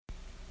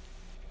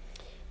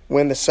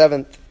When the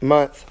 7th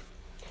month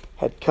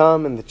had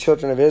come and the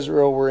children of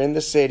Israel were in the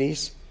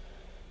cities,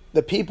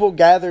 the people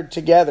gathered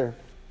together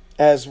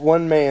as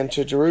one man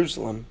to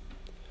Jerusalem.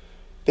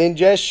 Then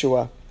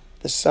Jeshua,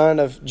 the son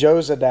of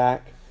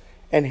Jozadak,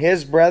 and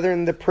his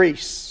brethren the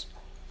priests,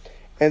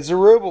 and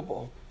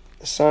Zerubbabel,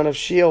 the son of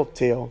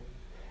Shealtiel,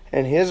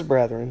 and his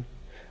brethren,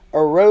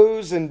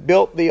 arose and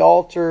built the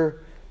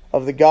altar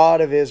of the God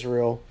of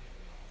Israel,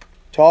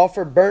 to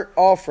offer burnt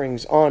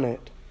offerings on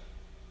it,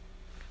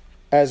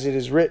 as it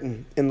is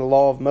written in the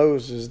law of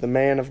Moses, the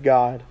man of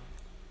God.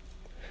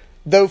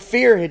 Though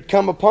fear had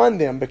come upon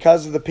them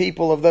because of the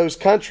people of those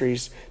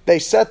countries, they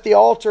set the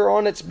altar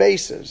on its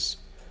bases,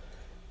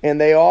 and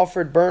they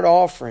offered burnt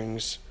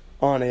offerings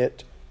on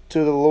it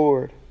to the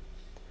Lord,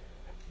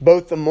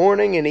 both the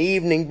morning and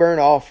evening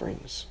burnt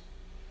offerings.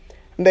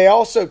 And they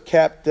also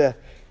kept the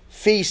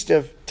Feast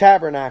of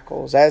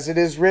Tabernacles, as it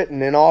is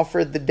written, and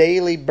offered the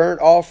daily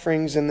burnt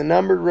offerings in the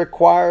number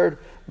required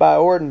by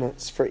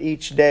ordinance for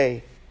each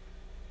day.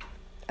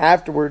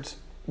 Afterwards,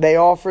 they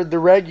offered the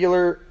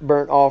regular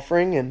burnt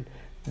offering, and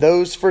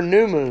those for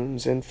new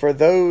moons, and for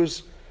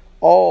those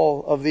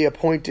all of the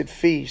appointed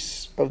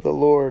feasts of the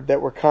Lord that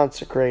were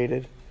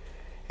consecrated,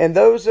 and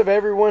those of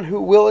everyone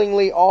who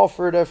willingly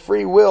offered a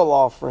free will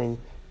offering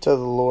to the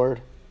Lord.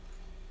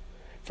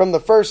 From the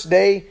first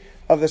day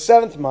of the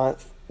 7th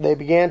month, they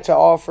began to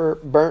offer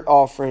burnt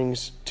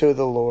offerings to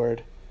the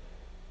Lord,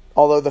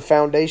 although the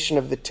foundation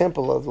of the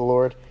temple of the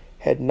Lord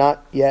had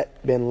not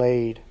yet been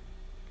laid.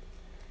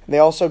 And they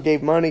also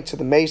gave money to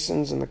the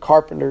masons and the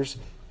carpenters,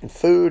 and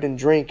food and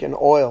drink and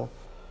oil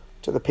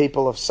to the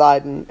people of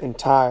Sidon and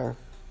Tyre,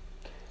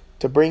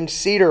 to bring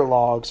cedar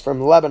logs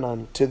from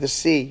Lebanon to the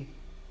sea,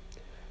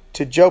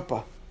 to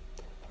Joppa,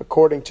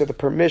 according to the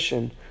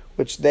permission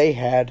which they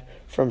had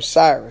from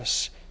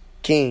Cyrus,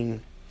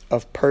 king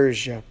of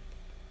Persia.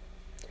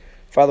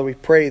 Father, we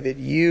pray that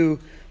you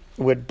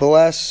would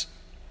bless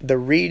the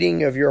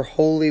reading of your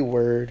holy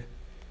word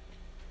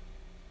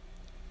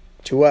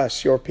to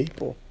us, your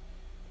people.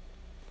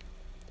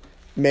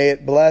 May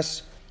it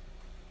bless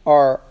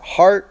our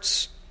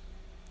hearts.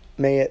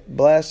 May it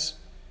bless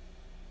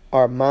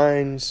our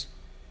minds.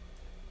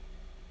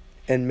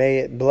 And may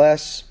it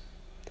bless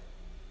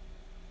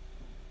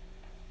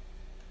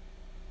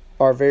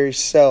our very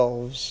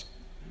selves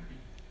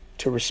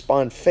to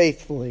respond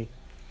faithfully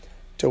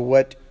to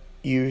what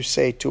you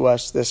say to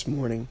us this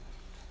morning.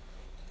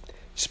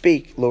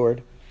 Speak,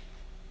 Lord,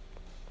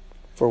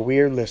 for we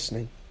are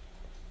listening.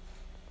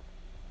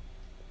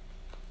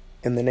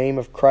 In the name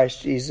of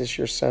Christ Jesus,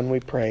 your Son, we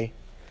pray.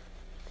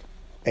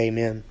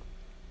 Amen.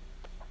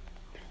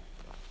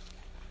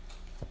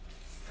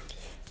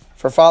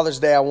 For Father's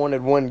Day, I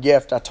wanted one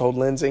gift, I told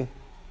Lindsay.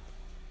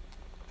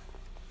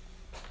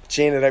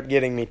 She ended up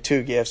getting me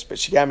 2 gifts, but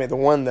she got me the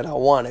one that I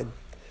wanted.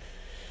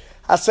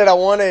 I said I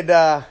wanted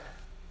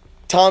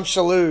Tom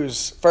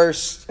Shalhoub's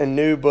first and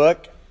new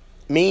book,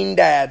 Mean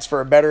Dads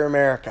for a Better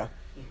America.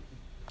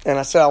 And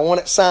I said I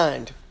want it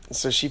signed. And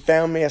so she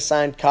found me a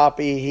signed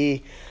copy.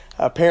 He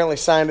apparently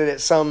signed it at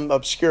some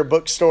obscure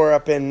bookstore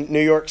up in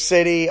New York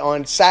City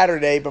on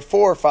Saturday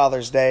before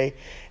Father's Day.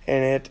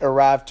 And it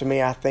arrived to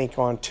me, I think,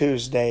 on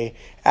Tuesday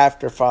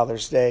after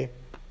Father's Day.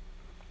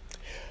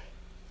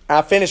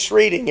 I finished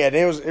reading it.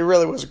 It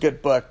really was a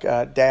good book.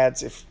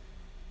 Dads, if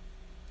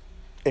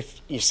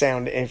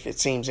it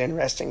seems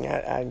interesting,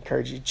 I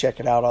encourage you to check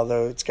it out,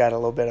 although it's got a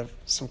little bit of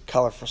some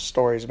colorful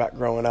stories about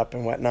growing up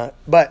and whatnot.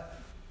 But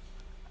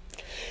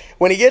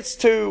when he gets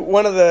to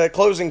one of the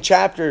closing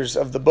chapters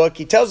of the book,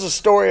 he tells a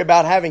story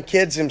about having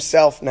kids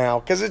himself now,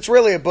 because it's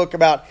really a book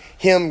about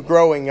him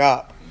growing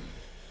up.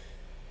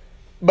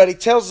 But he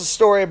tells a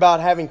story about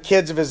having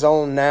kids of his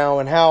own now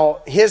and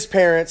how his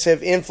parents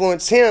have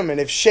influenced him and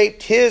have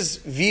shaped his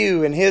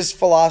view and his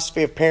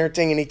philosophy of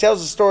parenting. And he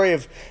tells a story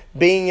of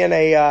being in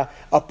a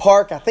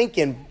park, I think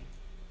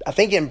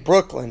in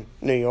Brooklyn,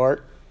 New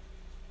York.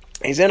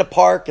 He's in a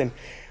park and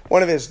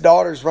one of his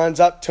daughters runs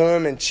up to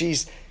him and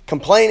she's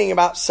complaining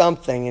about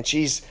something and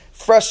she's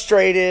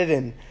frustrated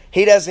and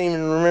he doesn't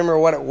even remember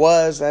what it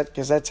was,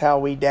 because that's how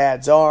we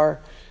dads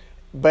are.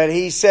 But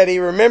he said he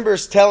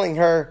remembers telling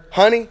her,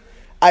 "Honey,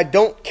 I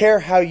don't care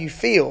how you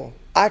feel.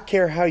 I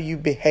care how you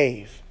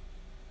behave."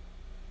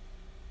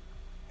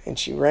 And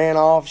she ran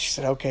off. She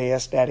said, "Okay,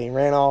 yes, Daddy." And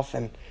ran off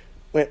and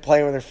went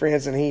playing with her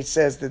friends. And he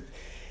says that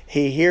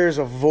he hears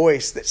a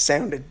voice that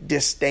sounded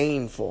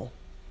disdainful.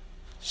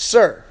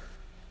 "Sir."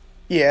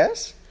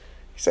 "Yes?"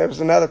 He said it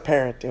was another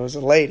parent. It was a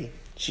lady.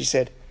 She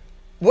said,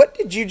 "What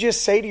did you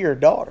just say to your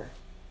daughter?"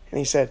 And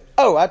he said,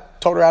 "Oh, I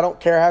told her I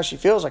don't care how she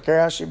feels. I care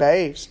how she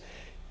behaves."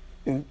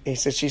 And he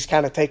said she's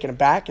kind of taken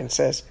aback and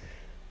says,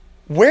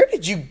 "Where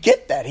did you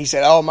get that?" He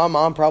said, "Oh, my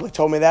mom probably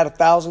told me that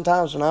 1,000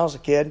 times when I was a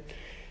kid."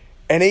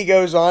 And he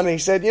goes on and he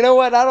said, "You know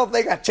what? I don't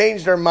think I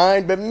changed her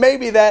mind, but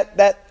maybe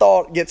that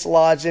thought gets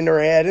lodged into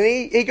her head." And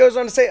he goes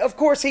on to say, of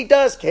course he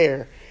does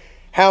care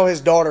how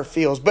his daughter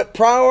feels. But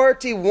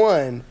priority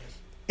 1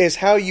 is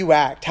how you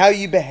act, how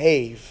you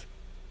behave.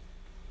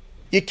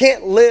 You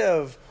can't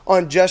live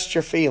on just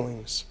your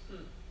feelings.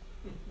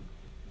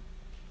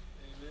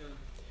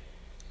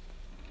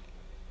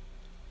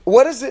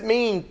 What does it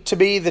mean to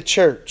be the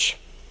church?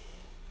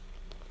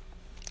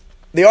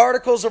 The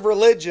articles of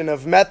religion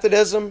of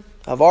Methodism,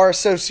 of our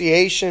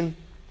association,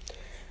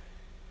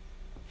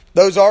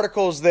 those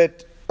articles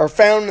that are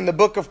found in the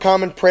Book of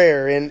Common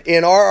Prayer.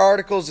 In our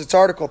articles, it's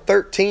Article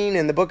 13.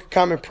 In the Book of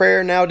Common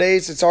Prayer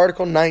nowadays, it's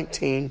Article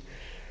 19.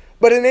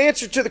 But in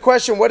answer to the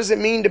question, what does it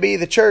mean to be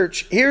the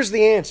church? Here's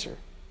the answer.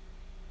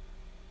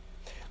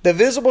 The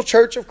visible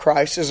church of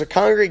Christ is a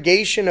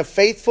congregation of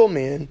faithful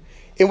men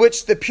in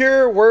which the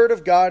pure word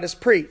of God is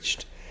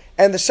preached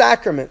and the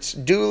sacraments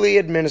duly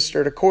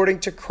administered according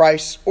to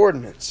Christ's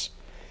ordinance,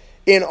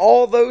 in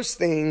all those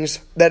things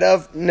that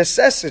of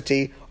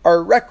necessity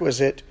are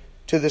requisite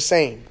to the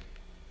same.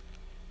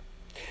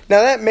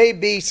 Now that may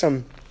be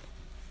some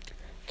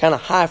kind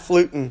of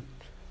highfalutin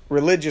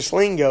religious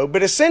lingo,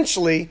 but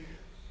essentially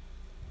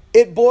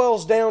it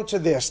boils down to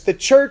this. The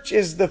church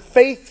is the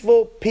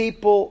faithful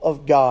people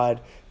of God,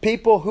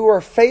 people who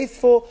are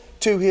faithful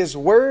to His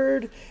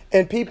Word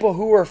and people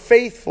who are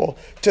faithful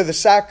to the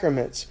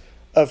sacraments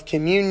of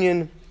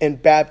communion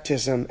and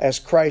baptism as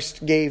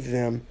Christ gave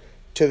them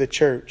to the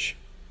church.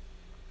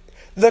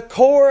 The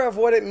core of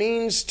what it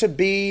means to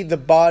be the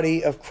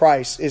body of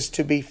Christ is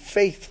to be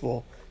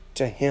faithful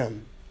to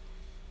Him.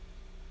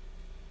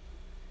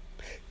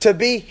 To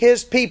be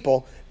His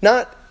people,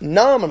 not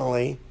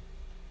nominally,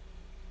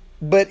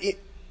 but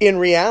in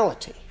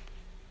reality.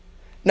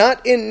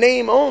 Not in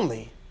name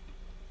only,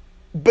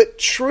 but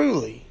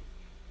truly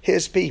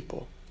His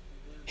people.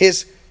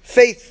 His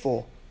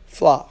faithful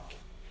flock.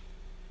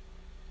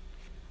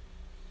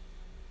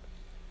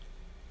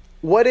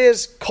 What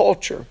is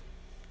culture?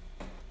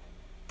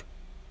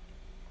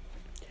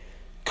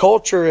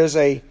 Culture is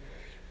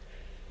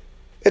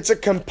it's a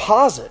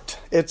composite.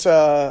 It's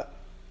a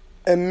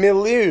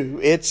milieu.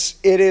 It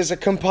is a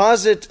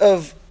composite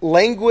of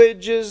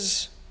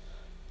languages,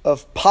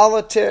 of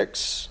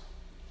politics,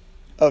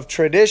 of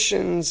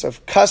traditions,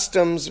 of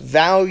customs,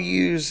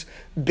 values,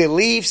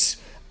 beliefs,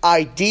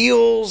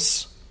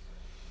 ideals.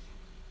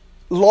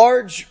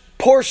 Large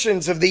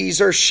portions of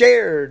these are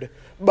shared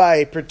by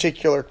a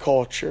particular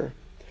culture.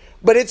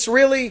 But it's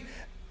really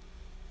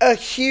a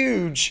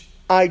huge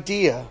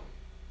idea,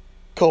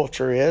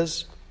 culture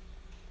is.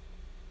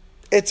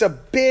 It's a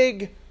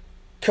big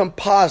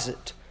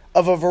composite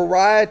of a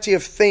variety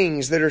of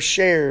things that are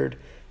shared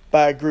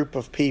by a group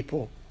of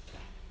people.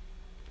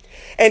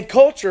 And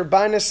culture,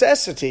 by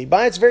necessity,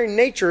 by its very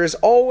nature, is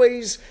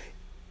always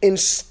in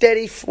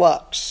steady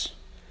flux.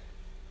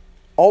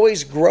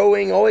 Always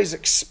growing, always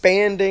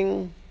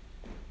expanding,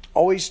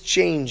 always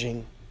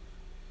changing.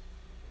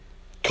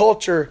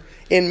 Culture,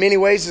 in many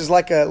ways, is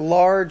like a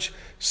large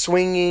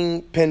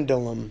swinging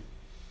pendulum.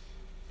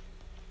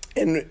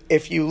 And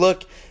if you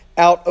look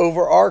out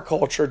over our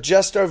culture,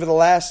 just over the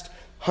last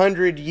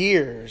 100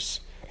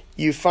 years,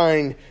 you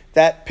find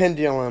that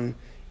pendulum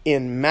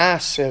in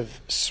massive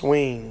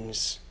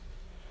swings.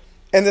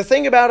 And the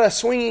thing about a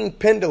swinging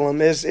pendulum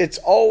is it's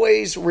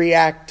always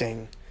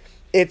reacting.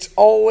 It's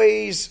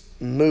always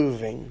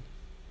moving.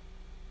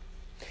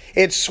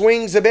 It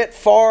swings a bit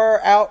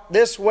far out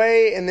this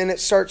way, and then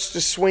it starts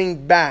to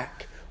swing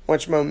back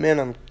once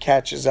momentum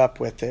catches up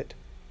with it.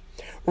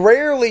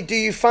 Rarely do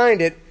you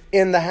find it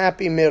in the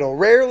happy middle.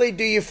 Rarely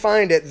do you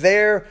find it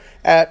there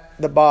at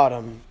the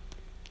bottom,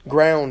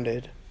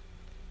 grounded.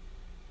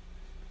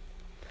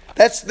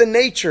 That's the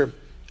nature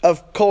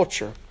of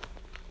culture.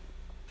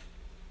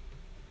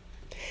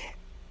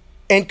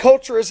 And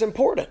culture is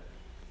important.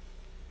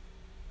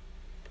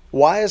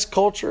 Why is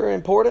culture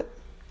important?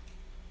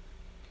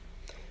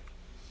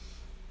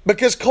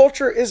 Because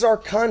culture is our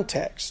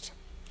context.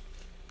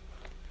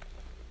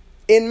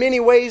 In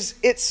many ways,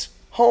 it's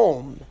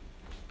home.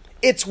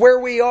 It's where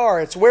we are.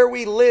 It's where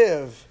we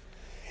live.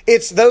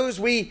 It's those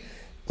we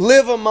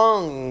live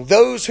among,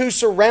 those who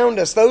surround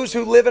us, those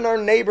who live in our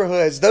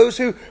neighborhoods, those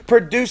who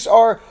produce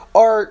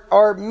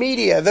our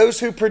media,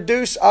 those who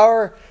produce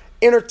our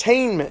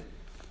entertainment.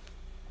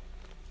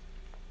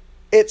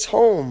 It's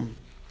home.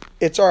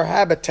 It's our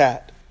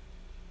habitat.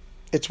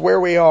 It's where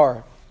we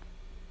are.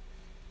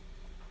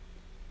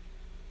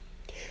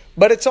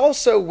 But it's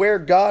also where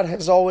God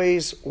has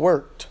always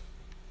worked.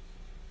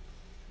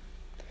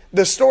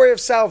 The story of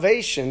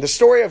salvation, the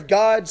story of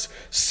God's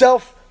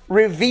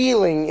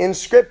self-revealing in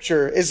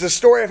Scripture, is the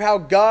story of how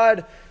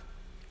God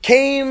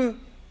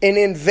came and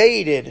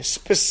invaded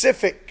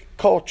specific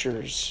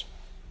cultures.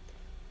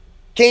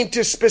 Came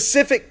to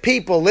specific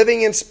people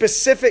living in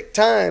specific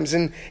times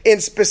and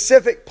in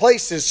specific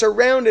places,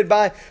 surrounded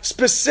by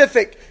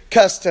specific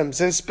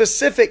customs and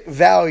specific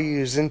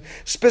values and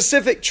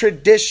specific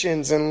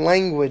traditions and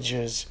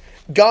languages.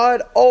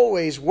 God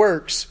always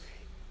works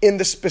in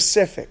the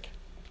specific.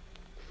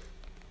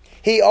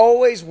 He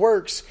always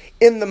works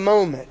in the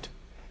moment.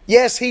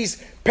 Yes,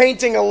 He's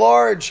painting a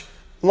large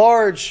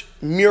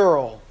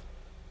mural,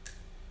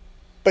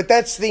 but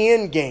that's the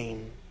end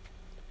game.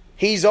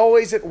 He's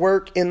always at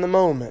work in the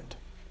moment.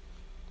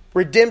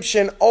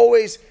 Redemption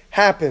always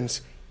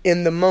happens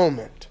in the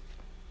moment.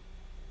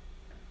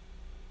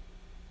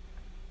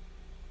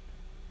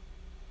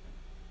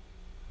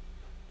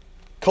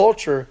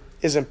 culture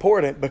is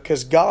important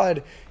because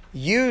God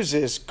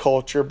uses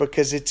culture,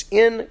 because it's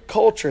in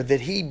culture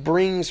that He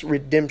brings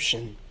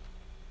redemption.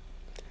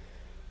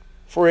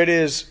 For it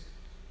is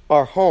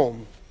our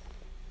home.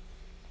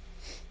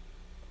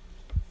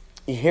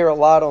 You hear a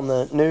lot on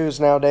the news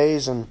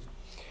nowadays, and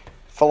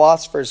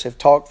philosophers have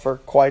talked for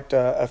quite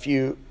a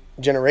few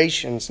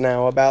generations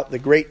now about the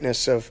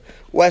greatness of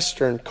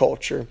Western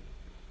culture.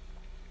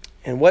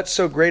 And what's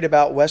so great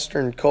about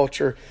Western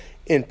culture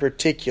in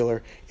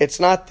particular? It's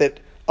not that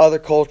other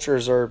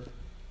cultures are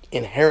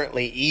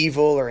inherently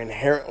evil or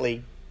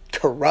inherently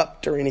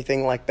corrupt or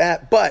anything like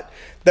that, but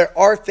there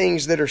are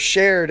things that are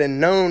shared and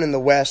known in the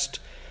West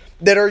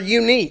that are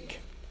unique.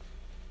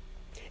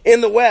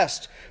 In the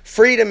West,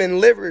 freedom and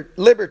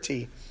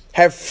liberty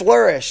have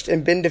flourished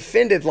and been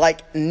defended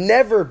like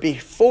never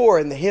before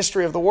in the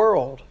history of the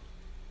world.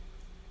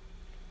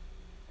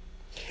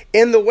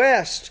 In the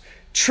West,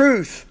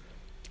 truth,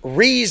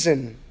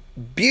 reason,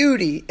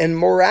 beauty, and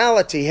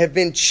morality have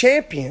been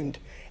championed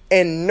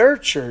and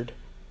nurtured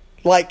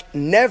like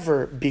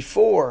never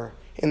before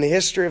in the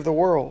history of the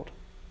world.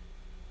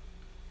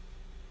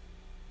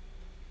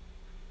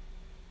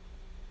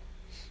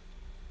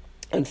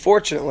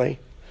 Unfortunately,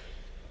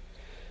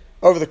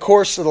 over the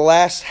course of the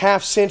last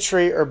half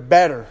century or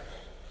better,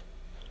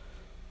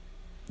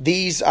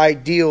 these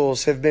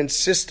ideals have been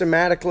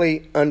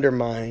systematically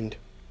undermined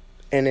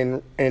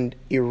and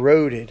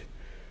eroded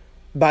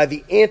by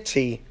the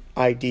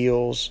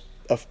anti-ideals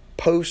of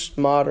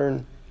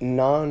postmodern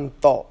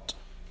non-thought.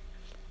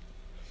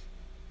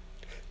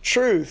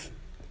 Truth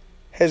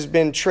has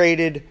been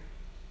traded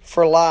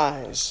for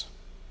lies.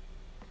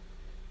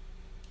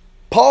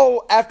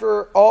 Paul,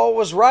 after all,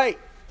 was right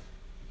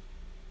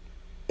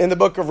in the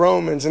book of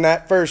Romans in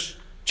that first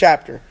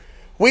chapter.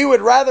 We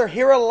would rather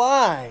hear a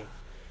lie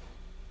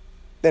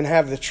than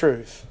have the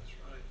truth.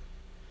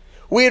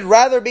 We'd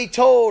rather be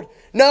told,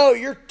 no,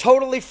 you're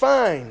totally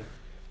fine.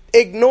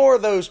 Ignore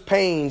those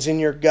pains in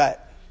your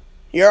gut.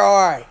 You're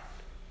all right.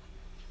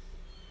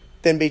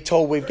 Than be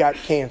told we've got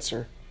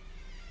cancer.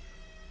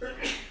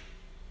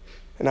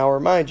 And I'll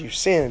remind you,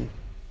 sin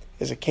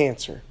is a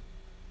cancer.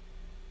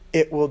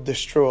 It will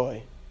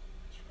destroy.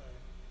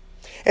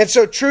 And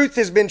so truth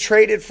has been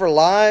traded for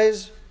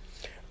lies.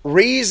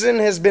 Reason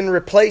has been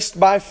replaced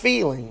by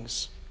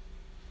feelings.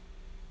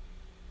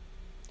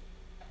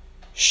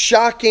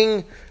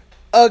 Shocking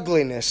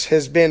ugliness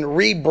has been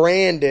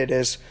rebranded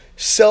as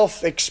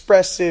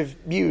self-expressive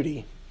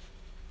beauty.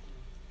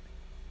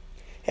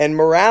 And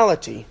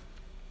morality's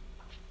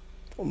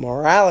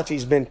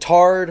been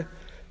tarred,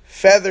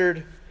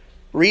 feathered,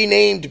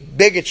 renamed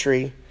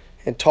bigotry,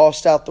 and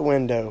tossed out the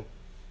window.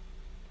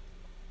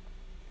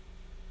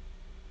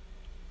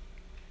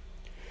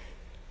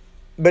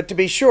 But to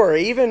be sure,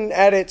 even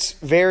at its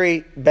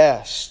very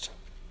best,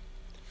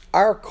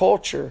 our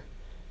culture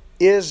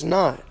is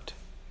not,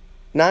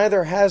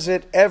 neither has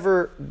it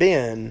ever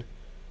been,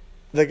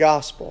 the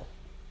gospel.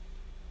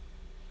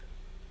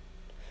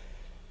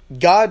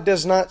 God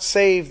does not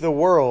save the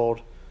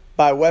world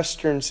by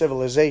Western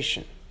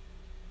civilization.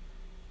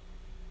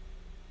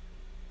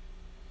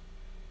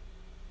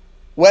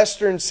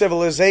 Western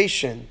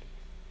civilization,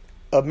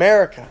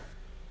 America,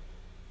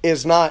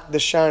 is not the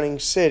shining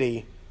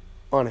city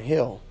on a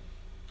hill.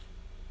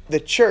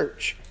 The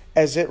church,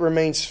 as it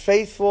remains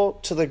faithful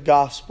to the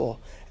gospel,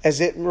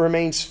 as it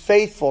remains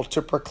faithful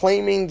to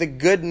proclaiming the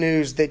good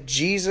news that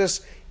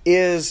Jesus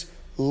is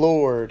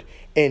Lord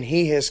and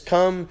He has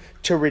come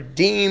to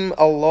redeem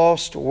a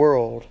lost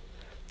world,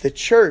 the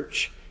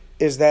church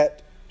is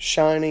that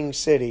shining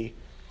city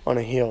on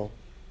a hill.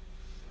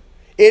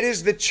 It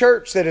is the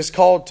church that is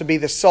called to be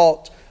the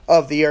salt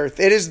of the earth.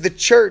 It is the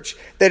church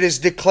that is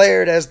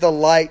declared as the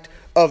light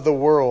of the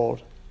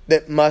world,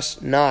 that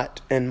must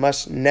not and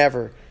must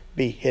never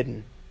be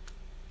hidden.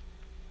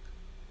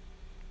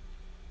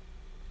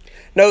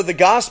 No, the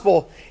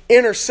gospel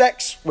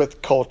intersects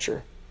with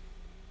culture.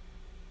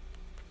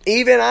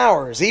 Even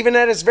ours, even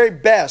at its very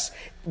best,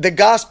 the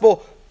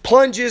gospel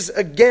plunges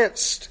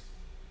against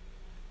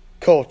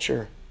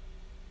culture.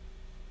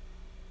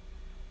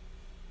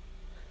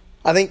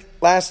 I think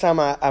last time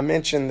I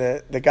mentioned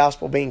the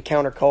gospel being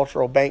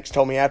countercultural, Banks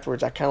told me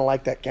afterwards I kind of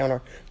like that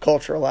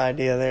countercultural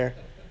idea there.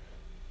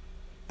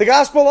 The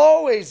gospel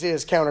always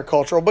is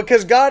countercultural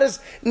because God is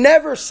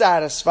never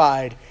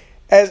satisfied.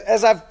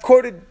 As I've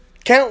quoted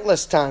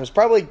countless times,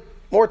 probably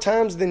more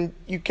times than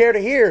you care to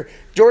hear,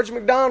 George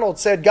MacDonald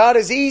said, God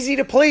is easy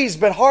to please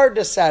but hard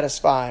to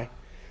satisfy.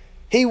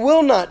 He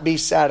will not be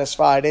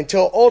satisfied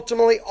until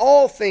ultimately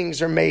all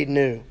things are made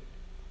new.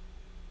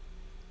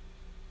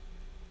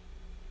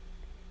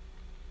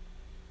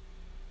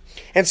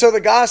 And so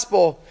the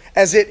gospel,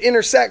 as it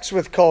intersects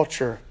with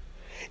culture,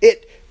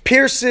 it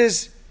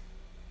pierces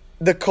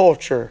the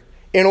culture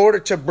in order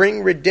to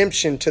bring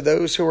redemption to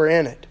those who are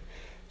in it.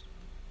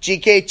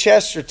 G.K.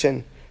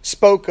 Chesterton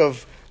spoke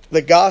of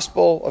the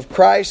gospel of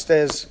Christ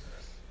as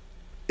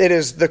it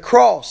is the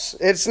cross.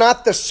 It's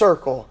not the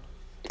circle.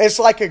 It's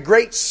like a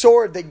great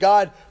sword that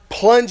God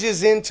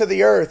plunges into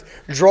the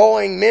earth,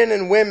 drawing men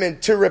and women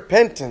to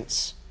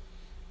repentance.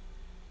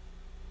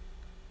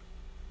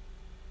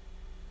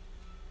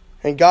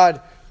 And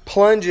God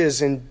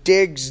plunges and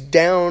digs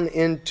down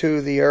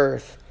into the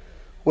earth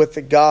with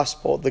the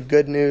gospel, the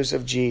good news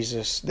of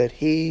Jesus, that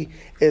He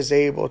is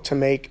able to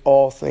make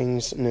all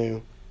things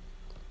new.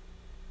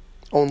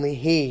 Only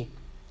He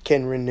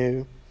can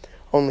renew.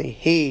 Only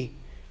He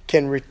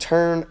can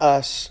return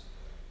us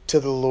to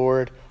the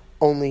Lord.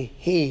 Only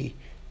He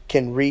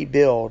can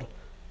rebuild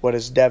what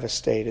is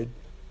devastated.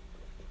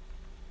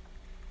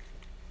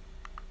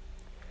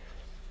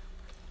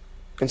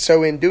 And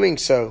so in doing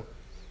so,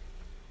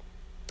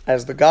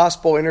 as the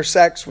gospel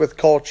intersects with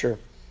culture,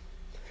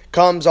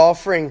 comes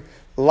offering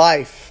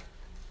life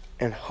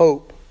and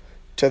hope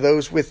to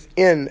those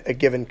within a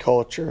given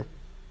culture.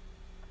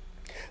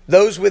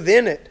 Those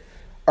within it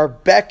are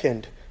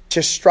beckoned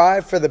to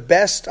strive for the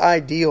best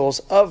ideals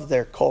of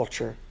their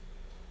culture.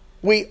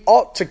 We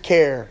ought to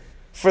care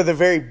for the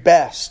very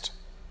best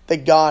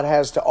that God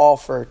has to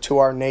offer to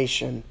our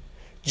nation,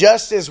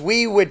 just as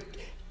we would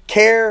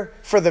care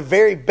for the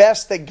very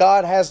best that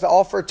God has to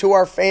offer to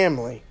our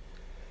family,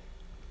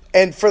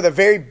 and for the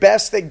very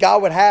best that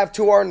God would have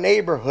to our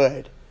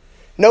neighborhood.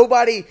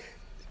 Nobody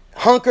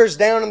hunkers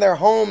down in their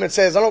home and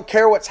says, I don't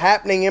care what's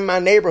happening in my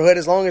neighborhood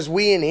as long as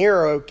we in here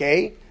are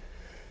okay.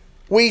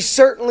 We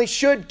certainly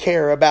should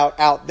care about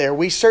out there.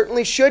 We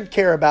certainly should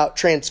care about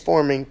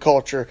transforming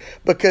culture,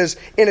 because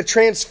in a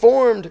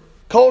transformed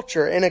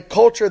culture, in a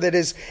culture that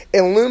is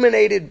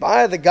illuminated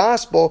by the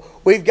gospel,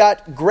 we've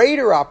got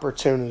greater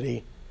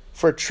opportunity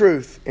for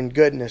truth and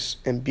goodness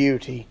and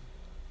beauty.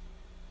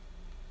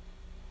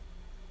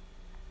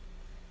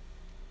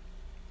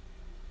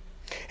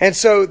 And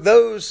so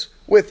those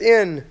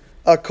within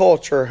a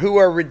culture who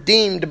are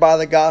redeemed by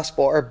the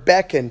gospel are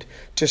beckoned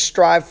to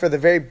strive for the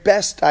very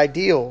best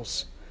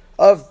ideals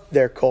of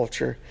their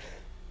culture.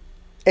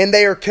 And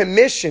they are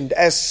commissioned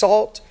as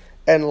salt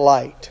and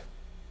light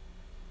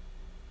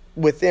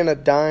within a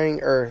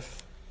dying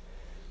earth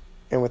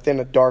and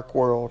within a dark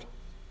world.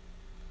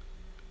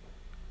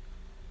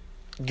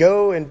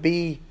 Go and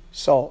be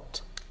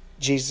salt,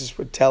 Jesus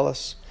would tell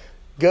us.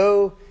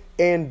 Go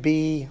and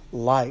be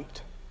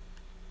light.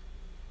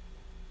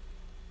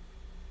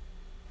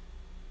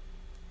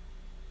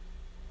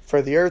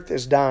 For the earth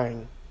is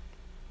dying,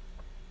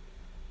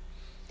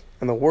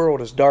 and the world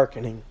is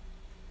darkening.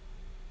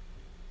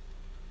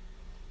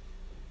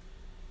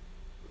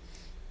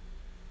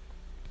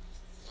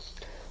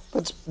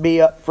 Let's be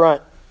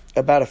upfront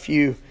about a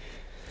few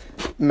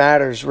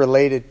matters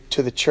related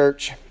to the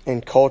church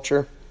and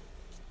culture.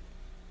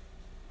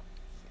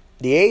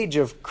 The age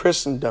of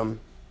Christendom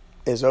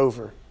is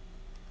over.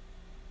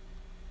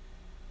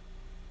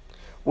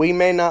 We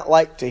may not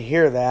like to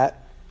hear that,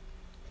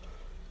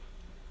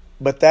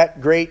 but that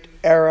great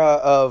era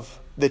of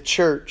the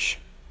church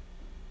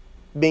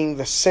being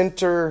the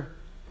center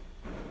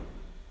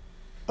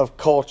of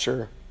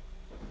culture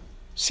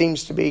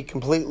seems to be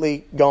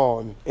completely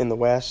gone in the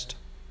West.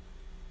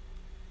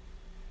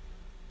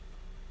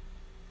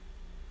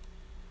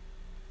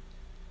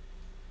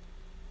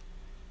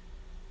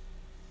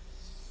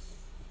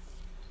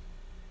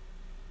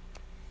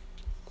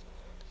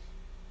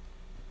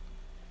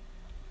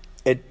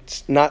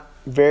 It's not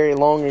very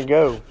long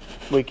ago,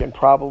 we can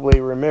probably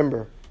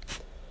remember,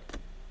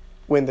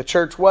 when the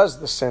church was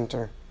the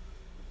center.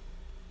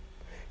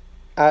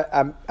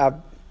 I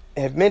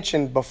have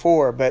mentioned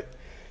before, but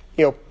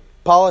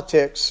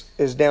politics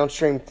is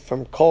downstream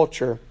from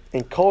culture,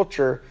 and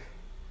culture,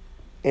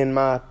 in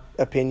my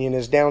opinion,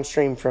 is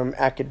downstream from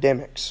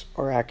academics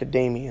or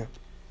academia.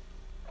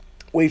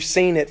 We've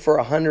seen it for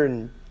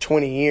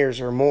 120 years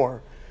or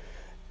more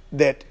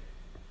that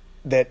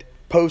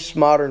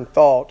postmodern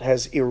thought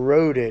has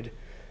eroded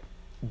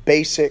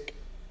basic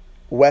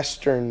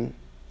Western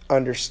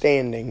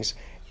understandings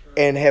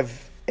and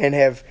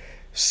have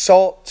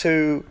sought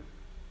to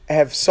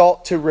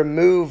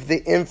remove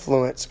the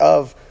influence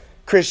of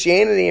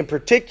Christianity in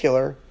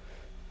particular,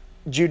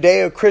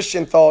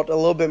 Judeo-Christian thought a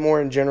little bit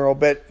more in general,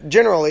 but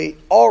generally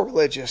all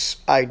religious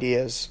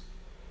ideas,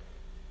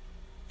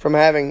 from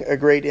having a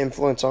great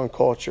influence on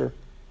culture.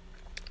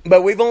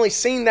 But we've only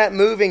seen that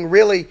moving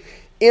really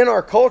in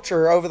our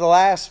culture over the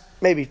last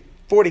maybe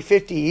 40,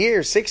 50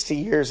 years, 60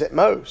 years at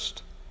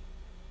most.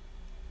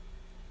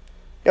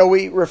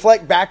 We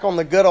reflect back on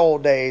the good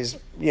old days,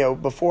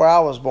 before I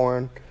was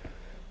born,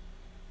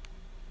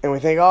 and we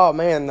think, oh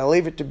man, the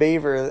Leave It to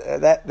Beaver,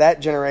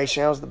 that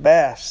generation, that was the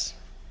best.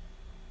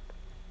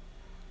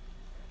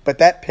 But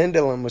that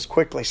pendulum was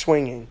quickly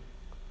swinging.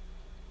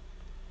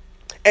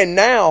 And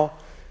now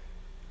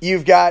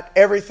you've got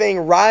everything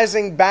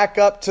rising back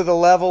up to the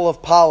level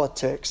of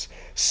politics.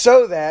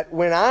 So that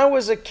when I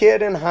was a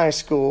kid in high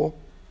school,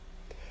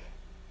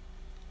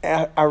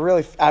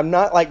 I'm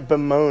not like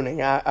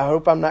bemoaning. I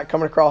hope I'm not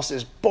coming across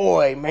as,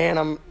 boy, man,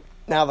 I'm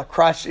now the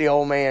crotchety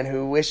old man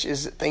who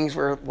wishes that things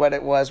were what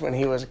it was when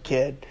he was a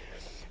kid.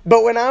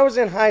 But when I was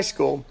in high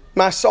school,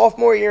 my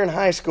sophomore year in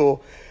high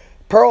school,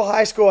 Pearl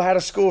High School had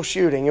a school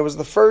shooting. It was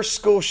the first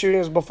school shooting. It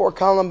was before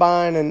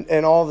Columbine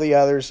and all the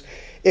others.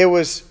 It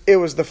was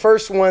the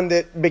first one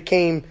that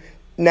became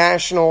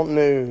national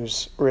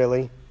news,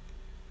 really.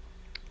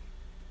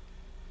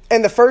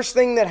 And the first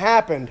thing that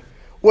happened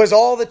was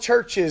all the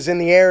churches in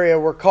the area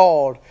were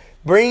called.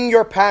 Bring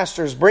your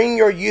pastors, bring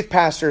your youth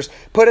pastors.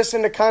 Put us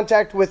into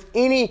contact with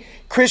any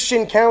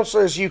Christian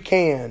counselors you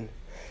can.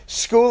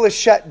 School is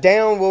shut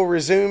down. We'll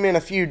resume in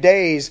a few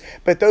days.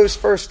 But those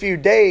first few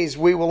days,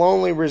 we will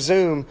only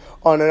resume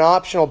on an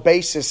optional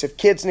basis. If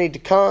kids need to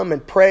come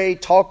and pray,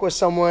 talk with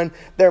someone,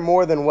 they're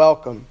more than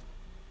welcome.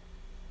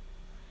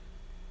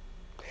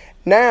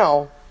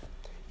 Now,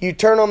 you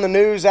turn on the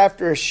news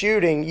after a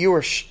shooting, you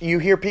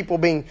hear people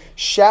being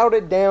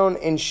shouted down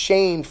and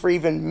shamed for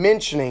even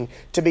mentioning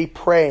to be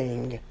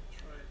praying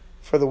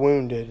for the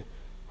wounded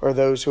or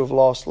those who have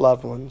lost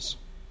loved ones.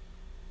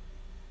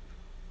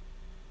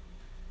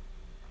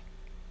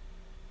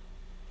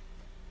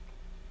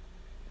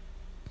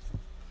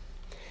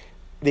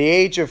 The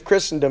age of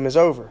Christendom is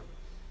over.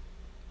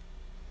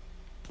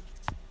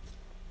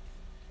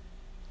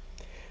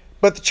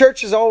 But the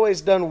church has always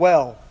done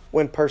well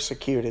when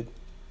persecuted.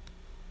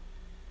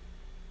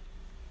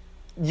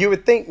 You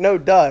would think, no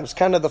duh, it's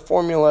kind of the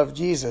formula of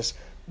Jesus.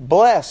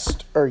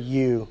 Blessed are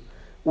you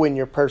when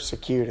you're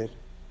persecuted.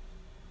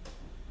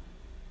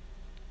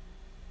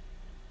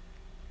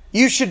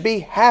 You should be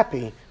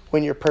happy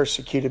when you're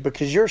persecuted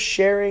because you're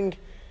sharing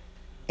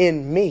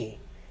in me.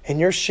 And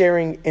you're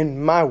sharing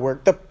in my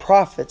work. The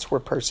prophets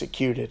were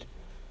persecuted.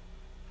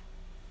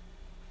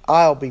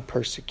 I'll be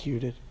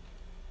persecuted.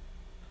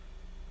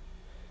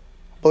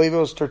 I believe it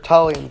was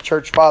Tertullian, the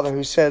church father,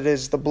 who said it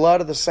is the blood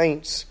of the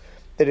saints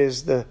that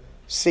is the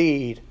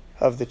seed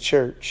of the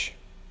church.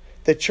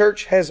 The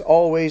church has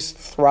always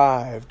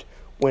thrived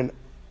when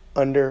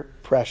under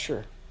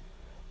pressure.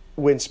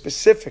 When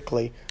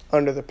specifically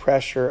under the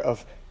pressure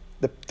of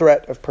the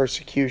threat of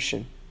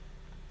persecution.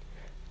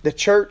 The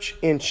church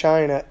in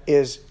China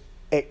is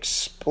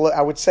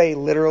I would say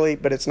literally,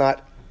 but it's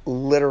not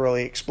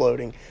literally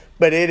exploding.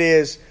 But it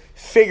is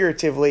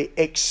figuratively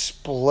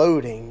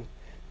exploding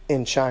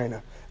in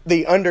China.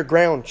 The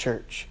underground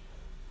church.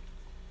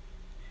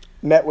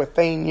 Met with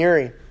Thane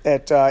Yuri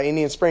at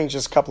Indian Springs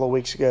just a couple of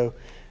weeks ago.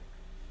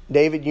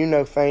 David, you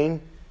know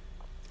Thane.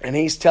 And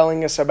he's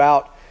telling us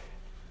about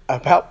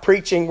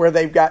preaching where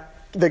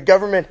the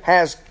government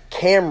has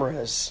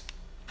cameras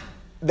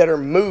that are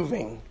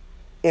moving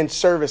in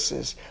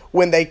services.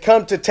 When they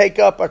come to take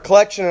up a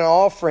collection and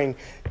offering,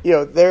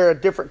 they're a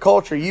different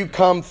culture. You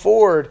come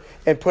forward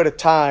and put a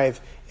tithe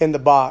in the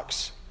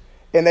box.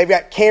 And they've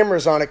got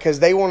cameras on it because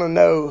they want to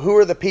know who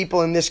are the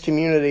people in this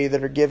community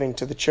that are giving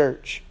to the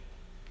church.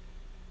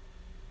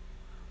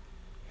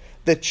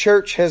 The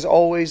church has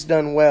always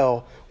done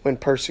well when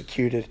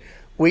persecuted.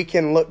 We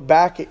can look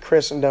back at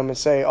Christendom and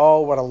say, oh,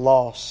 what a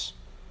loss.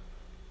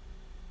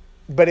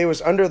 But it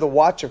was under the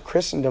watch of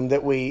Christendom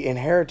that we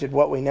inherited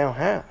what we now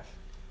have.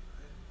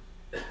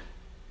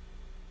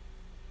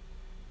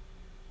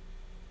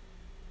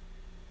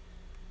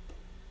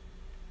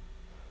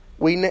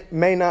 We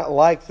may not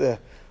like the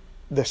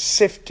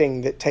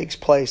sifting that takes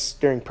place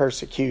during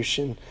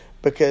persecution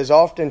because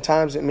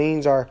oftentimes it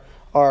means our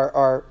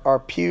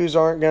pews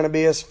aren't going to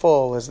be as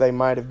full as they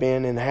might have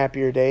been in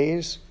happier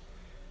days.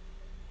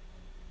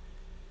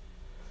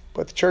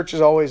 But the church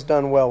has always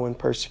done well when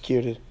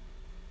persecuted.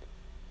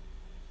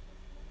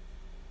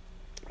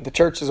 The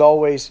church has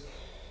always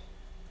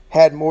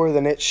had more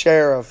than its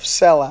share of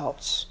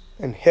sellouts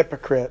and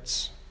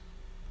hypocrites.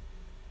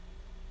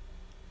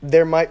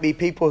 There might be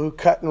people who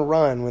cut and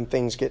run when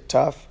things get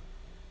tough.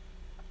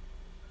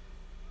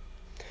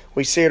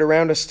 We see it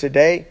around us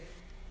today.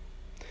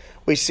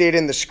 We see it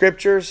in the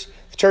scriptures.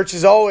 The church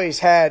has always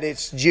had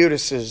its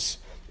Judases.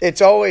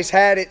 It's always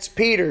had its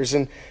Peters.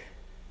 And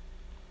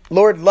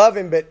Lord love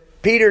him,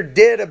 but Peter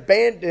did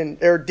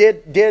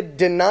did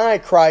deny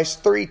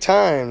Christ 3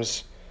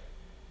 times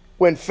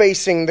when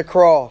facing the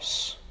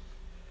cross.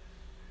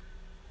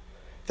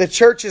 The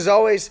church has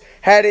always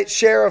had its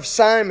share of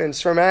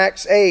Simons from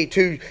Acts 8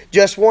 who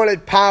just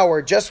wanted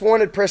power, just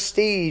wanted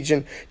prestige,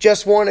 and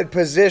just wanted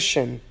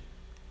position.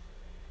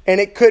 And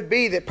it could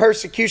be that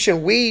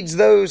persecution weeds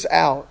those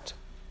out.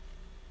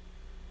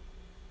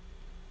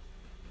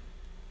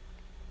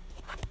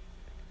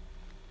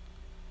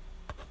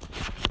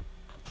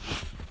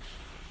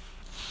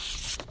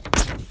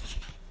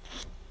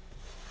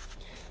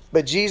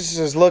 But Jesus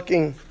is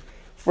looking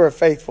for a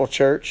faithful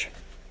church.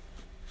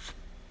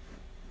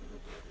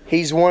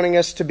 He's wanting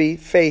us to be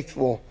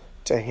faithful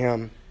to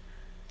Him.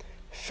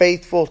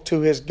 Faithful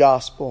to His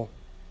gospel.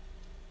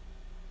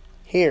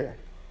 Here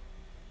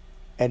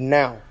and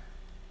now.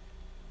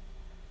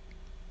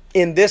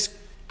 In this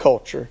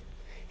culture.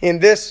 In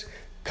this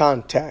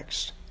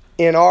context.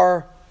 In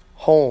our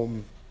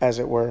home, as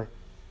it were.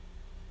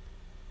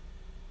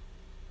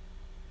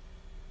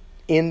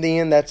 In the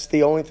end, that's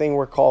the only thing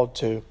we're called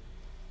to.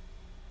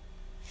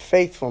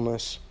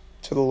 Faithfulness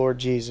to the Lord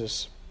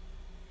Jesus.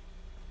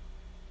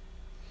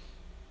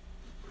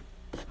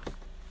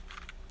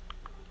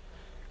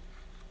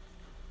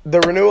 the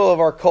renewal of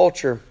our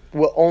culture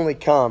will only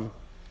come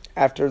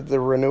after the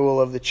renewal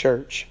of the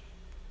church.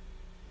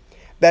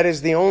 That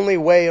is the only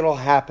way it'll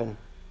happen.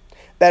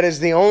 That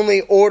is the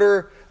only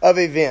order of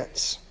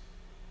events.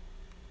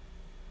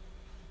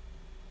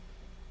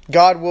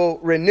 God will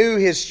renew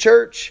His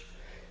church,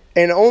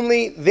 and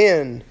only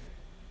then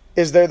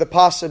is there the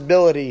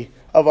possibility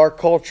of our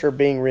culture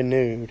being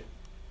renewed.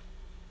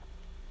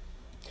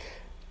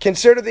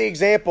 Consider the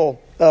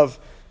example of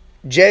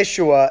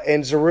Jeshua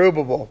and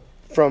Zerubbabel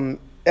from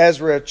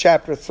Ezra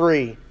chapter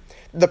 3.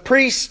 The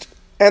priest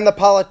and the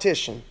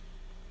politician.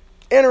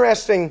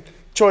 Interesting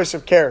choice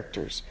of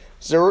characters.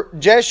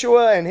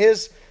 Jeshua and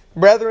his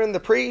brethren, the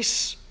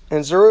priests,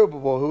 and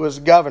Zerubbabel, who was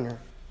governor,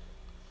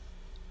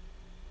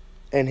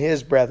 and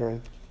his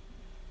brethren.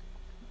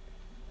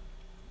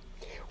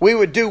 We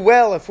would do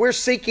well if we're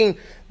seeking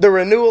the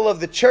renewal of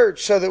the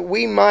church so that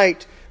we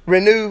might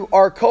renew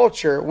our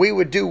culture. We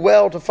would do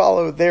well to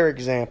follow their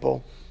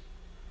example.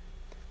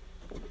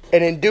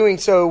 And in doing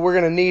so, we're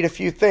going to need a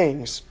few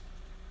things.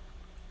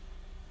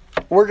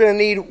 We're going to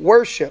need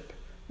worship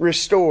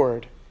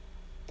restored.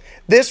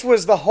 This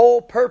was the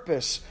whole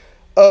purpose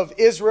of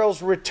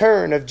Israel's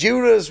return, of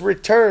Judah's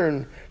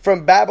return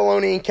from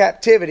Babylonian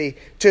captivity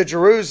to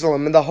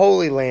Jerusalem and the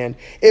Holy Land.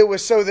 It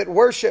was so that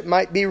worship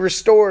might be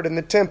restored in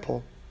the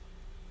temple.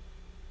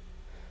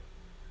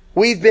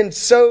 We've been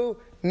so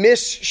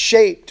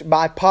misshaped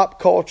by pop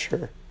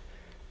culture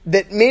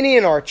that many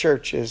of our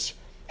churches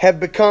have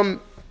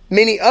become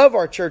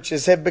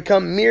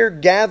mere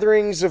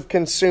gatherings of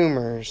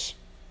consumers,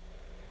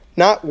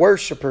 not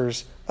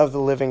worshipers of the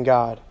living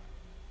God.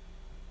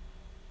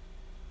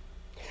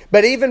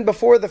 But even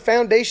before the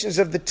foundations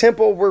of the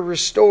temple were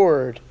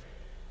restored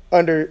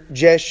under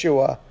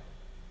Jeshua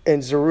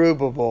and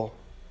Zerubbabel,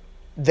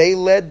 they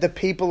led the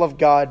people of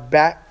God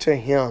back to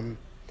Him,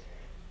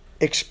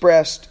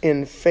 expressed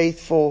in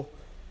faithful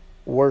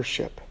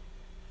worship.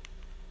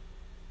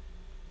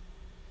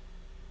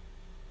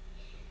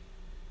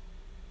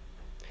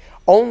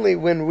 Only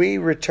when we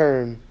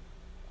return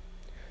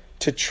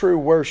to true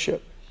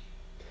worship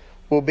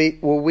will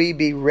we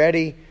be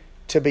ready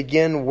to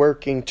begin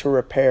working to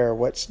repair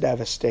what's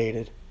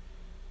devastated.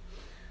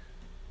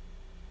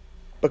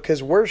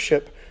 Because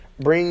worship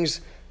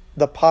brings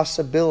the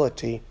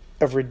possibility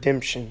of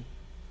redemption.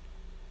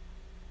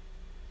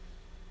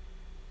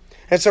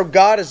 And so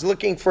God is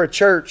looking for a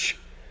church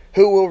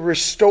who will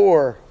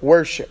restore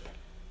worship.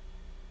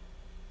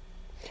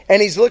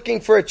 And He's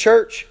looking for a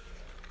church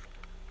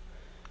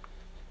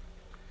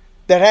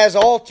that has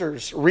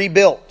altars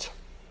rebuilt.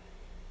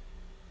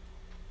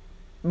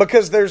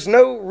 Because there's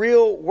no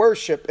real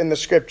worship in the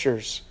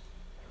Scriptures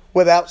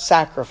without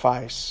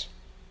sacrifice.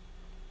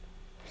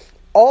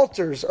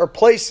 Altars are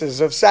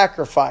places of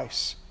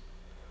sacrifice.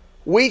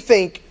 We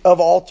think of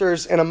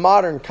altars in a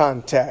modern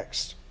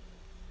context,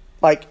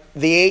 like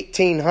the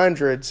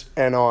 1800s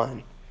and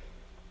on.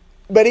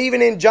 But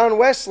even in John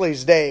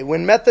Wesley's day,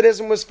 when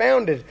Methodism was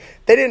founded,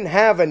 they didn't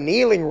have a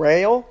kneeling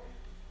rail,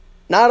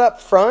 not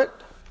up front.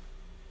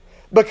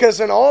 Because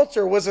an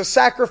altar was a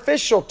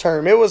sacrificial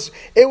term. It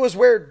was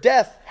where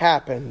death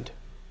happened.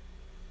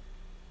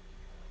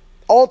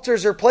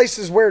 Altars are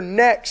places where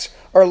necks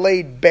are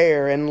laid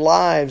bare and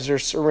lives are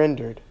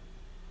surrendered.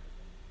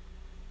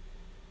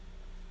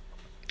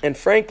 And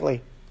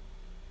frankly,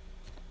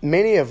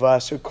 many of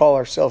us who call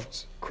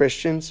ourselves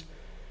Christians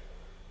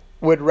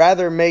would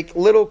rather make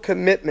little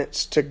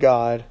commitments to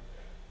God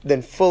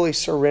than fully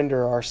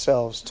surrender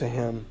ourselves to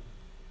Him.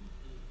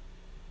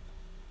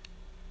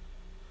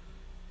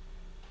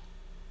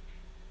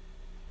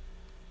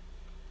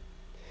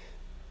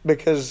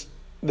 Because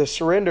the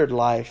surrendered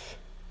life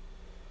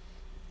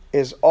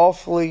is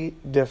awfully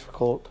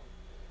difficult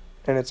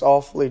and it's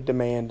awfully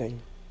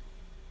demanding.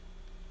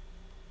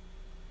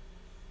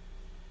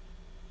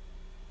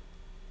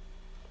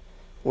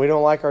 We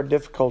don't like our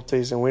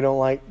difficulties and we don't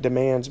like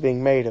demands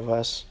being made of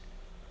us.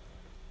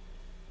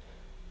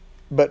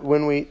 But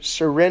when we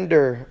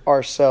surrender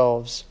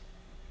ourselves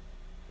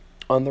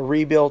on the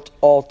rebuilt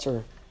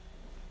altar,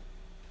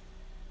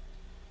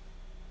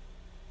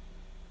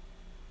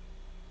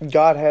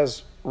 God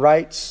has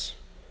rights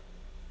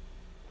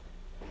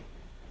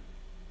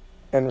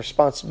and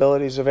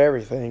responsibilities of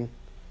everything.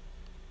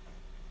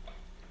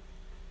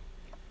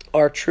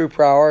 Our true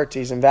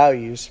priorities and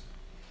values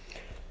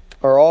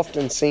are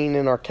often seen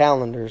in our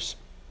calendars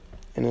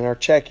and in our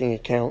checking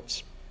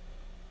accounts.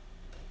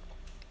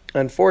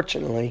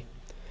 Unfortunately,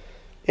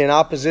 in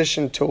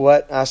opposition to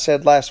what I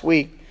said last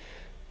week,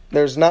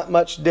 there's not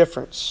much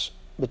difference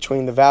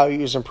between the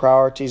values and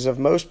priorities of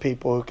most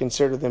people who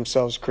consider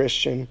themselves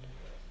Christian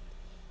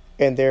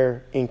and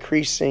their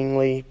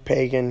increasingly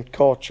pagan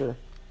culture.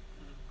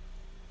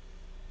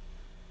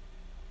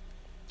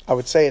 I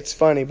would say it's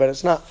funny, but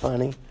it's not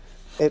funny.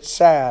 It's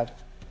sad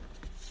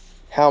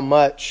how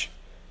much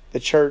the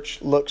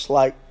church looks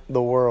like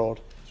the world.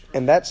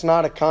 And that's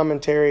not a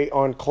commentary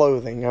on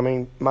clothing. I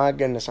mean, my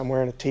goodness, I'm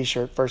wearing a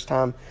t-shirt. First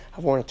time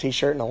I've worn a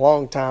t-shirt in a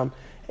long time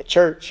at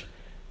church.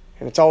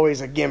 And it's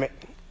always a gimmick.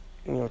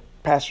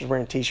 pastors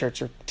wearing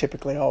T-shirts are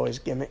typically always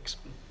gimmicks.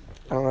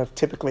 I don't know if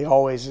typically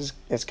always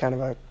is kind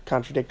of a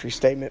contradictory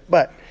statement,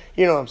 but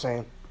you know what I'm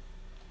saying.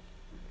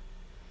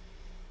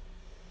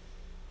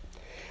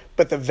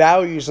 But the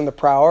values and the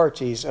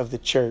priorities of the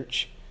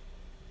church,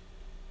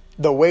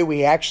 the way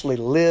we actually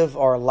live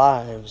our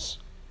lives,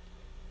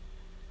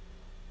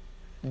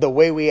 the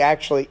way we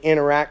actually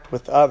interact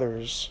with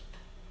others,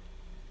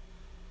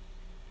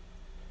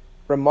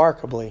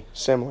 remarkably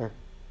similar.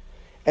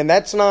 And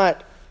that's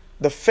not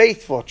the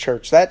faithful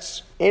church.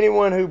 That's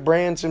anyone who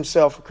brands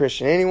himself a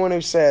Christian. Anyone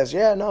who says,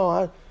 yeah,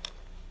 no,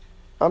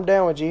 I'm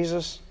down with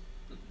Jesus.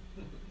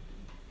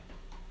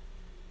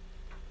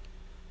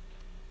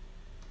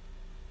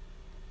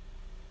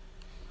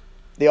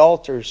 The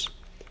altars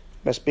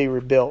must be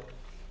rebuilt.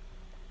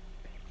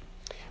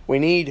 We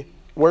need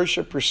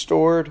worship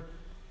restored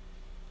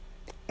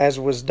as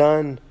was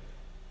done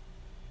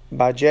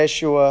by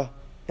Jeshua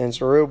and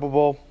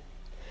Zerubbabel.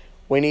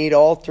 We need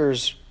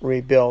altars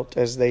rebuilt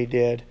as they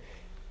did.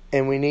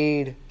 And we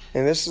need,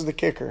 and this is the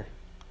kicker,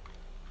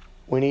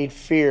 we need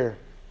fear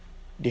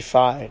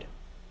defied.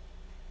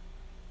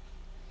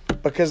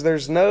 Because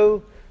there's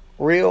no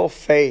real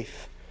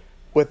faith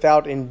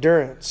without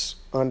endurance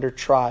under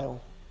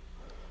trial.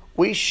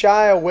 We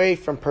shy away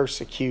from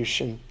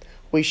persecution.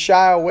 We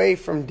shy away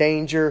from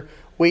danger.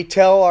 We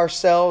tell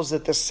ourselves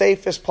that the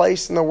safest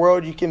place in the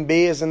world you can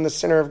be is in the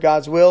center of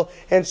God's will.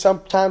 And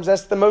sometimes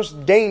that's the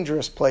most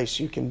dangerous place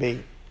you can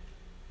be.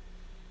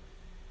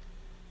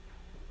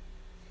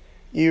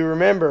 You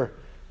remember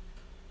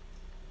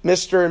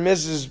Mr. and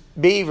Mrs.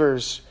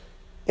 Beaver's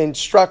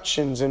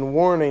instructions and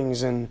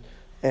warnings and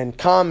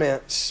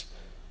comments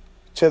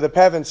to the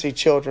Pevensey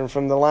children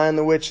from The Lion,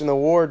 the Witch, and the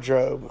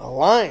Wardrobe. A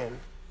lion.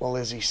 Well,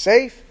 is he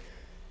safe?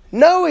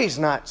 No, he's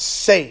not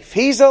safe.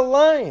 He's a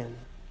lion.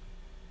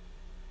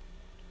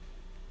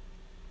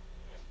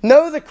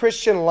 No, the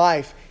Christian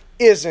life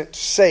isn't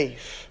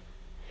safe.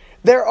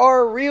 There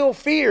are real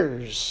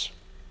fears.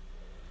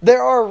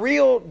 There are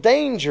real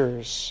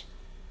dangers.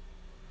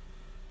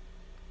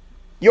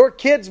 Your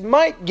kids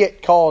might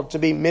get called to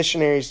be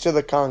missionaries to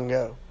the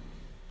Congo.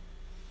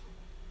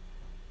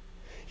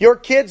 Your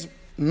kids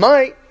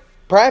might,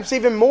 perhaps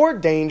even more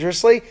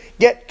dangerously,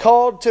 get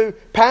called to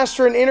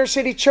pastor an inner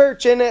city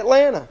church in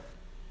Atlanta.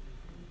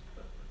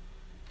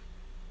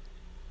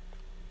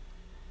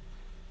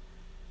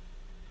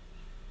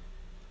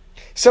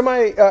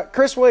 Somebody,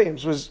 Chris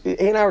Williams, he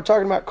and I were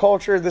talking about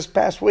culture this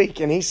past week,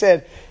 and he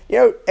said,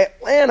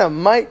 Atlanta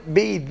might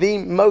be the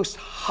most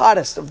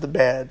hottest of the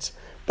beds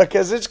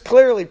because it's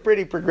clearly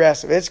pretty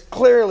progressive. It's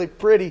clearly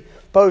pretty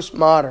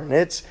postmodern.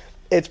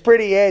 It's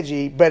pretty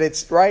edgy, but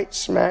it's right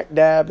smack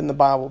dab in the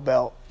Bible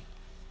Belt.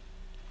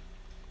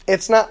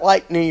 It's not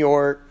like New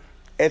York.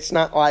 It's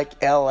not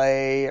like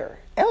L.A. or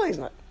L.A.'s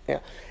not. Yeah,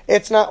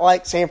 it's not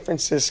like San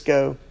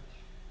Francisco.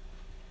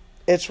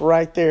 It's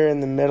right there in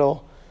the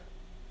middle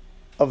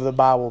of the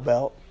Bible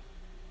Belt.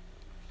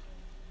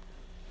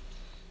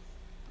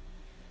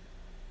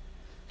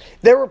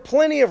 There were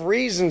plenty of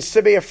reasons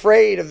to be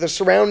afraid of the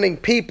surrounding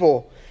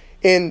people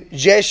in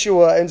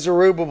Jeshua and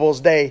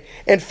Zerubbabel's day.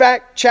 In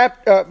fact,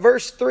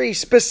 verse 3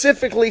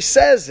 specifically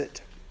says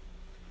it.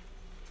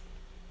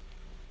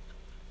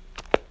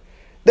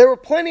 There were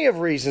plenty of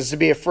reasons to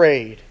be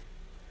afraid,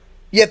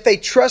 yet they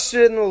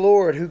trusted in the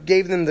Lord who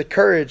gave them the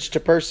courage to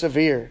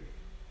persevere.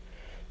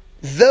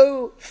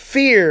 Though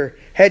fear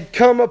had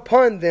come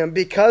upon them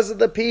because of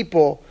the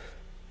people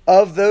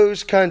of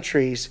those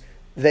countries,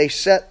 they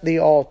set the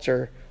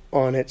altar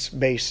on its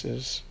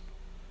bases.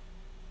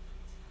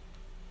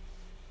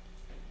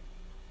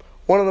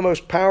 One of the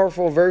most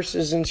powerful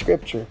verses in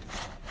Scripture,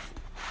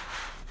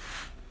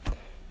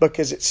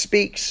 because it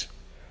speaks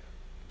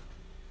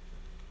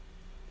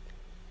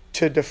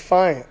to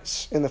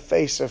defiance in the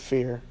face of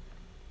fear.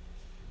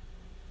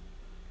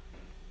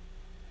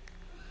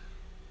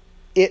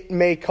 It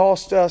may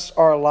cost us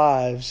our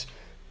lives,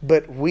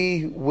 but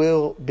we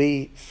will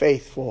be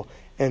faithful.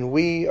 And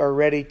we are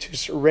ready to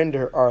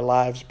surrender our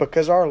lives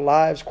because our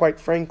lives, quite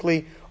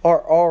frankly,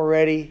 are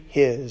already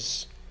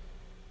His.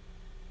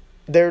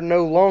 They're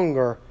no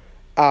longer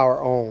our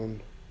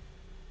own.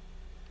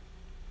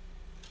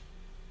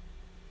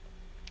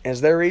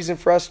 Is there reason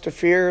for us to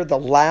fear the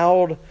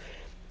loud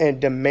and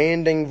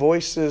demanding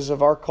voices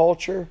of our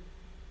culture?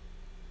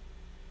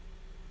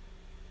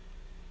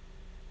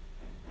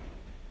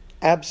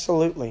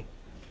 Absolutely.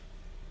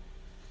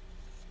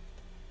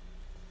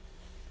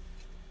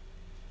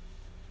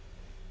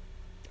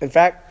 In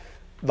fact,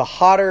 the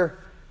hotter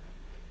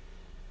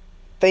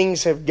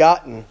things have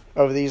gotten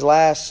over these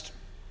last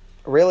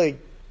really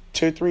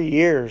 2-3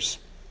 years,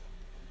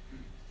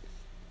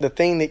 the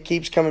thing that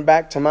keeps coming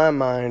back to my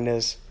mind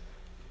is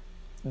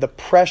the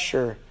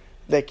pressure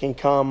that can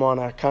come on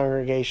a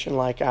congregation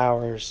like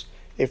ours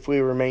if we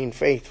remain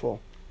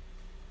faithful.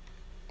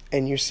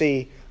 And you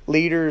see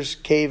leaders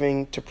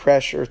caving to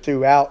pressure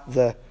throughout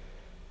the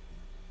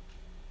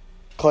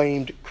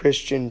claimed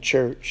Christian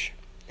church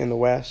in the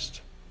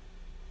West.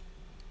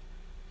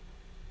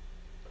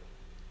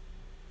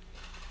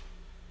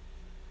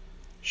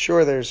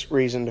 Sure, there's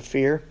reason to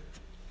fear.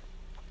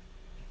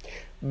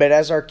 But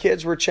as our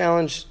kids were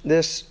challenged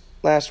this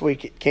last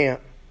week at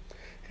camp,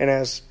 and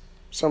as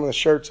some of the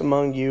shirts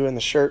among you and the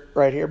shirt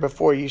right here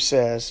before you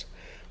says,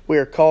 we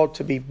are called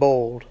to be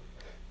bold,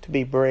 to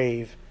be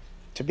brave,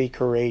 to be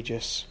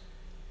courageous.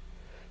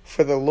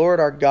 For the Lord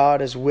our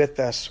God is with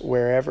us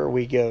wherever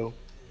we go.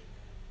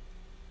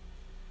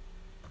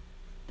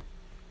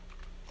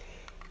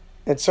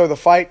 And so the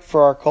fight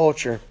for our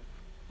culture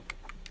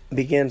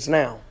begins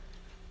now.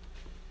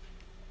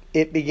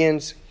 It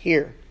begins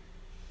here.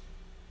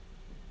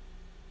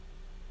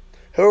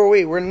 Who are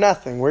we? We're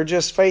nothing. We're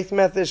just Faith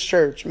Methodist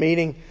Church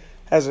meeting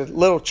as a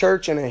little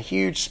church in a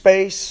huge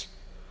space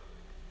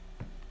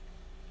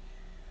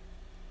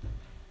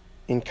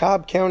in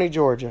Cobb County,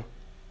 Georgia.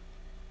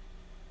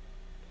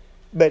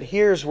 But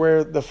here's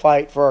where the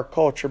fight for our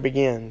culture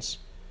begins.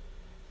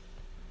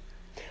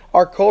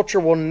 Our culture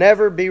will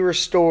never be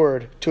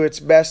restored to its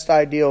best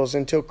ideals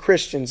until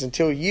Christians,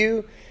 until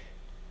you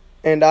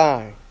and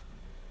I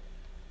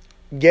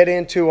get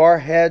into our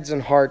heads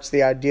and hearts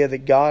the idea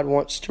that God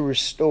wants to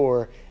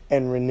restore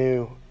and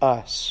renew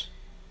us.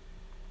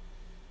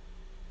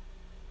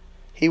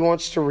 He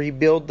wants to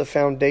rebuild the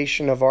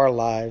foundation of our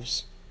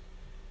lives.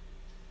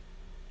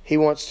 He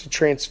wants to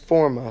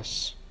transform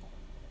us.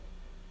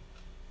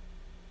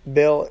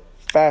 Bill,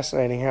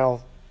 fascinating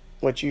how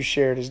what you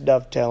shared is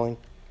dovetailing.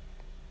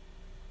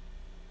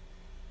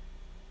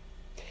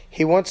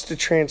 He wants to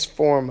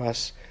transform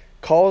us,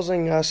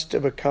 causing us to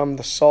become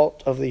the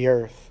salt of the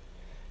earth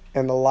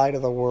and the light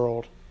of the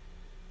world.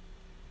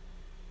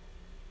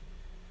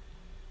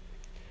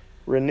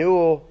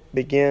 Renewal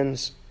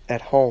begins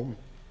at home.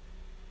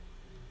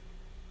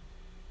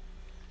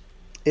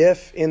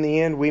 If in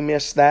the end we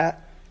miss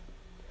that,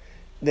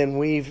 then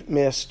we've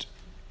missed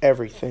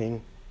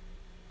everything.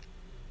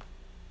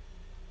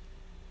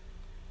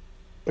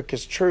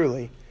 Because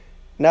truly,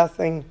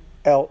 nothing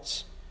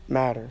else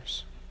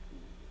matters.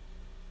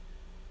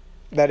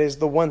 That is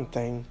the one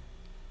thing.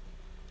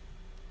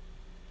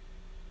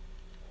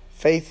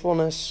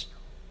 Faithfulness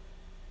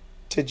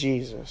to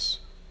Jesus.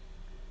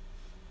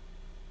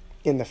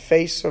 In the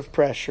face of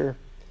pressure,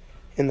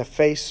 in the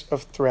face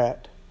of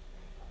threat,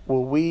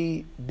 will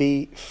we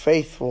be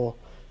faithful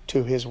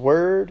to His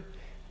Word?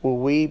 Will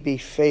we be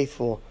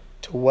faithful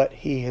to what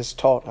He has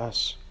taught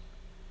us?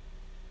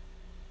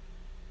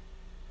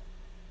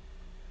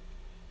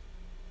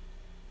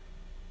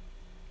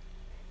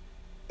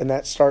 And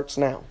that starts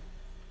now.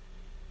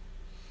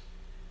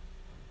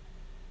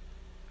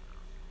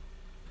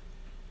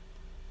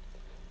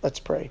 Let's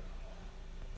pray.